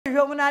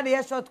Humana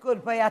de short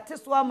code by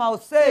artist one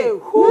mouse say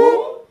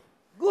who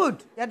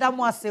good.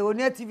 Yadamwase, on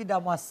your TV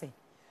damwase.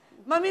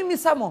 Mammy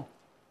Miss Samo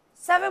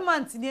 7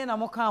 months near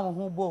Namokam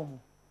who boom.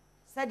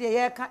 Said the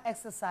year can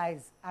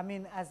exercise. I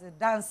mean, as a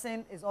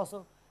dancing is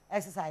also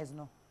exercise,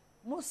 no.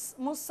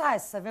 Most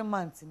size 7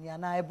 months in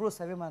Yana, I brought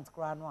 7 months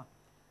crown.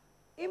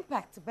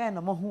 Impact Ben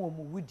a mohu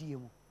would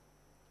you.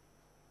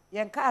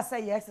 Yan can't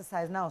say you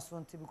exercise now,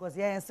 soon because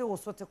yeah, and so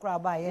sort of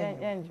crowd by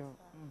angel.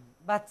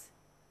 But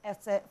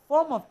as a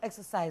form of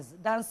exercise,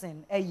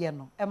 dancing, a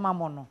yeno, a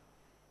mamono.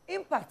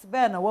 Impact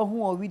Ben a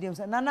wohu or Williams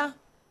and Nana,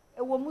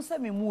 a woman say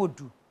me mood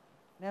do.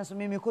 Nanso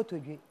me ko to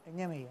dwe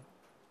enyame ya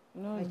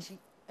no achi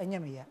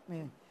enyame ya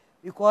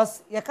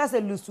because you can say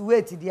lose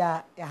weight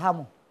dia ya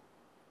hamo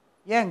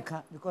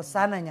yenka because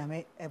sana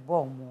nyame e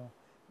bom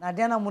na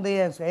dia na mo de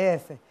yenso e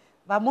efe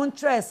but mon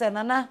try say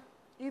nana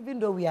even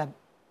though we are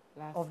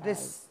plus of size.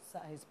 This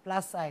size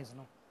plus size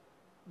no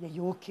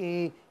you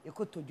okay you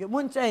ko to dwe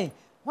mon try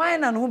why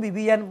na no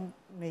bibi ya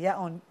me ya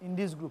on in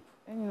this group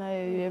na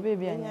you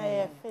baby anya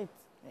ya fit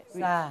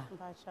sa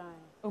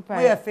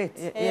we are fit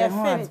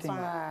fit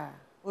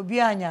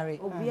Obi anyare.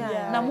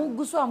 Na mu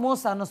guso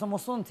amosa no so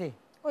mosonte.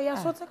 Oh,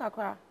 yasote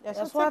kakra.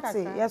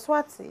 Yasote.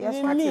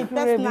 Me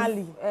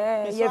personally.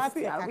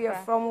 We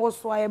are from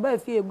Oswa, e ba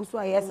fie guso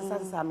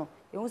ayesesa no.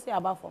 E hu say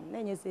aba from. Na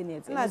enye say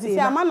net. Na say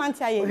amama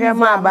ntia ye. Hwe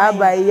ma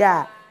baba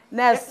ya.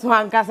 Next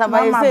one kasa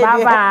ba you say.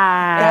 Baba.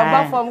 E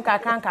ba from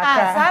kakan kakra.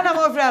 Ah, sana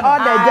mo friend. All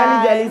the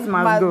jellies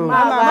must go.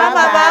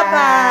 Mama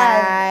baba.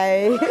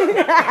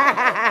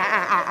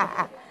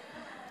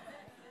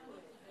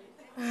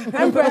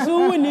 Empress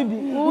who ni bi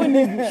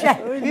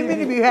Bibi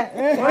ni bi he.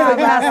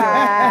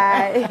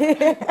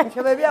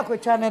 Shebebi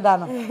akotwa ne da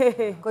no.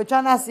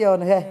 Kotwa na se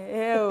on he.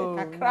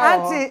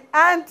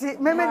 Auntie,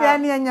 me de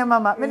ani anya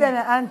mama, me de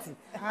auntie.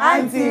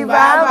 Auntie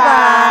bye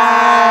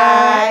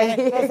bye.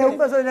 Ese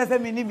unko so na se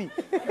mi ni bi.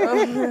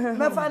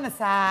 Me fa na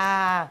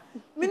sa.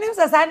 Minim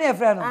sa sa na e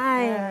friend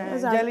no.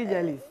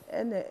 Jelly.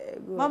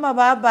 Mama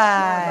bye bye.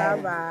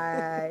 Bye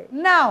bye.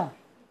 Now,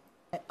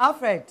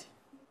 Alfred,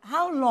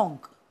 how long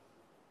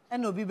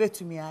and obi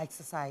betumi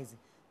exercise?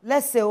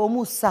 Let's say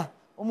omusa,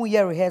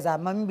 year rehearsal.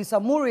 Mami bisa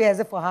more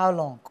rehearsal for how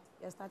long?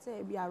 You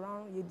started be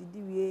around you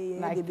DWEN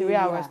like 3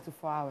 hours to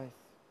 4 hours.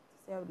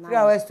 3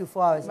 hours to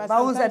 4 hours. But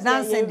once a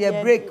dancing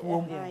their break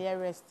wom. Yeah,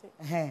 rest.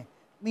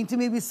 Mean to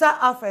me bisa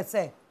Alfred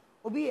say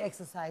obi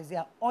exercise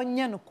ya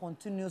onye no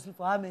continuously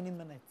for how many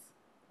minutes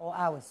or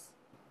hours?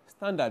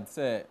 Standard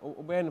say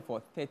obey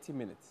for 30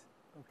 minutes.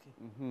 Okay.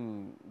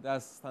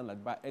 That's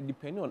standard, but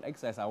depending on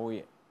exercise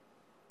away.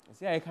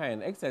 See, I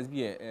can exercise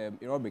be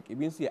aerobic. It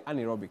means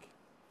anaerobic.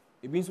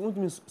 It means we want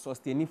to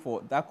sustain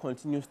for that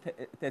continuous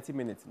 30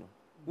 minutes. No,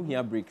 we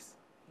have breaks.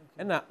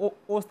 And now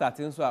all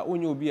starting so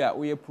when you be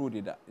a pro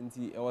did that.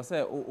 Until I was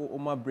say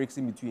my breaks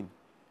in between.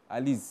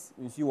 At least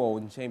you see what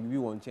one chain, be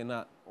one chain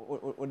now.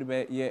 Or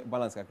the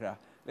balance kakra.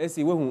 Let's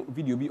see when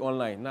video be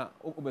online now.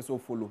 So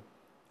follow.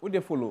 What they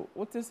follow?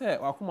 What they say?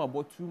 I come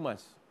about too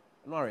much.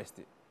 No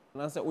arrested.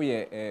 And I say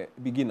a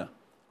beginner.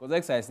 Because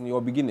exercise in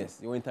your beginners,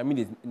 your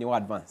intermediate, in your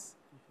advanced.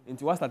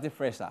 Into what started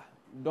fresh,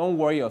 don't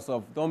worry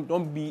yourself.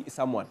 Don't be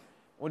someone.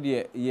 What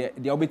they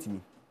obey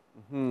me.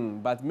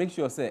 But make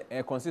sure say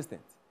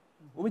consistent.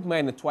 With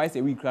mine twice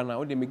a week right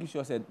now. They make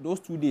sure say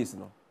those 2 days,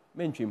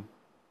 mention.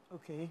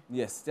 Okay.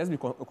 Yes, just be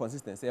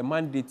consistent. Say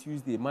Monday,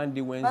 Tuesday,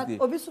 Monday, Wednesday.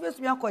 But obviously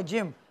we are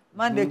gym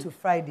Monday to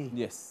Friday.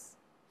 Yes.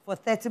 For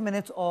 30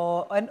 minutes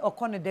or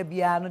corner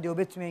debia no they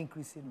obey to me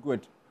increasing.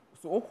 Good.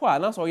 So okay,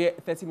 now so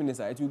 30 minutes.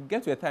 It will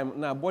get to a time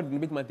now body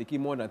limit might take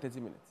more than 30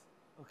 minutes.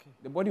 Okay.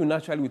 The body will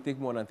naturally take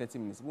more than 30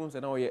 minutes. Once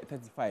now we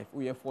 35,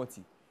 we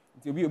 40.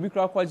 It will be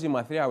crowd gym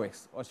at 3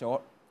 hours or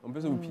short. On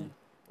person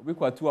will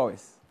be 2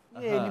 hours.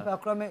 Yeah, nipa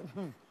krome.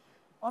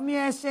 Omi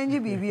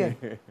exchange bibi.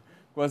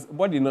 Because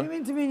body no.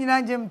 Even to me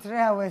in gym 3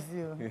 hours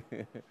you.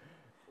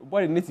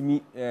 Body needs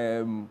me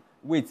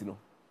weight no.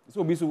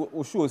 So be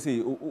so show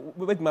say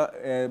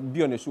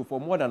be on the show for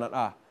more than an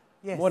hour.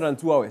 Yes. More than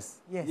 2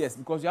 hours. Yes.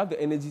 Because you have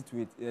the energy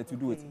to it to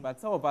do it. But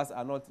some of us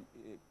are not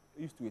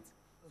used to it.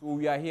 So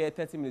we are here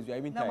 30 minutes. We are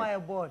even tired. Now I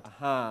am bored.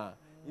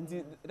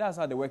 That's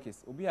how the work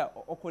is. Obi a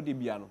okode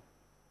biano.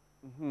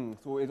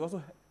 So it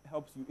also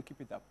helps you keep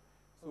it up.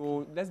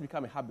 So let's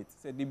become a habit.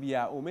 Say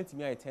debia make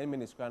me 10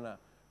 minutes kana.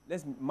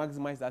 Let's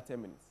maximize that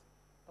 10 minutes.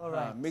 All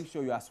right. Make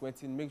sure you are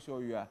sweating. Make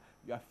sure you are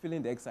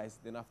feeling the exercise.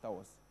 Then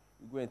afterwards,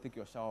 you go and take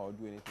your shower or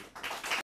do anything.